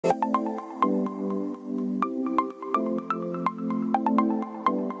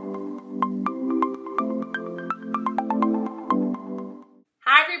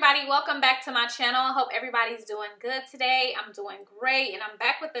everybody, welcome back to my channel. I hope everybody's doing good today. I'm doing great, and I'm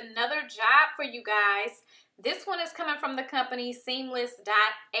back with another job for you guys. This one is coming from the company SeamlessAI,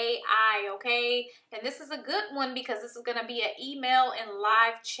 okay? And this is a good one because this is going to be an email and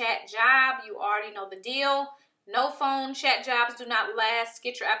live chat job. You already know the deal. No phone chat jobs do not last.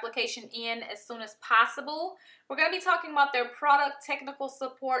 Get your application in as soon as possible. We're going to be talking about their product technical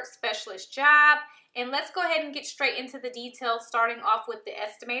support specialist job. And let's go ahead and get straight into the details, starting off with the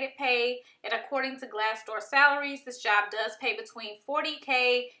estimated pay. And according to Glassdoor salaries, this job does pay between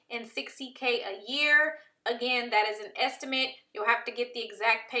 $40K and $60K a year. Again, that is an estimate. You'll have to get the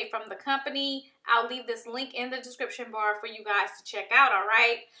exact pay from the company. I'll leave this link in the description bar for you guys to check out, all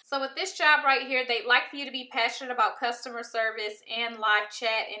right? So with this job right here, they'd like for you to be passionate about customer service and live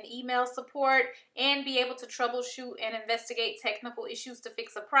chat and email support and be able to troubleshoot and investigate technical issues to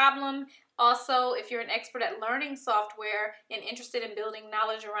fix a problem. Also, if you're an expert at learning software and interested in building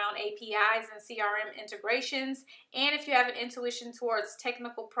knowledge around APIs and CRM integrations, and if you have an intuition towards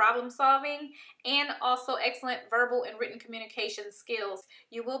technical problem solving, and also excellent verbal and written communication skills.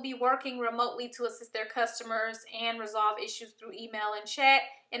 You will be working remotely to assist their customers and resolve issues through email and chat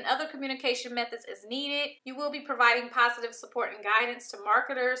and other communication methods as needed. You will be providing positive support and guidance to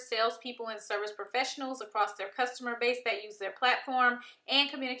marketers, salespeople, and service professionals across their customer base that use their platform and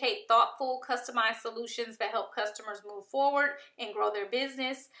communicate thoughtful, customized solutions that help customers move forward and grow their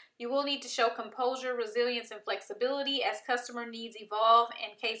business. You will need to show composure, resilience, and flexibility as customer needs evolve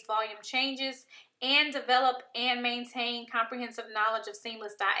and case volume changes, and develop and maintain comprehensive knowledge of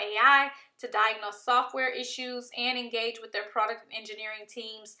SeamlessAI to diagnose software issues and engage with their product and engineering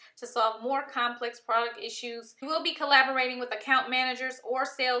teams to solve more complex product issues. You will be collaborating with account managers or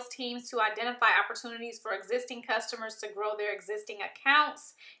sales teams to identify opportunities for existing customers to grow their existing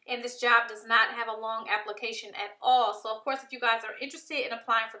accounts. And this job does not have a long application at all. So of course, if you guys are interested in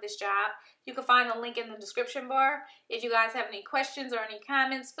applying for this job, you can find the link in the description bar. If you guys have any questions or any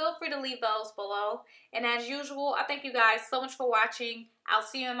comments, feel free to leave those below. And as usual, I thank you guys so much for watching. I'll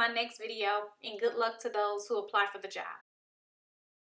see you in my next video, and good luck to those who apply for the job.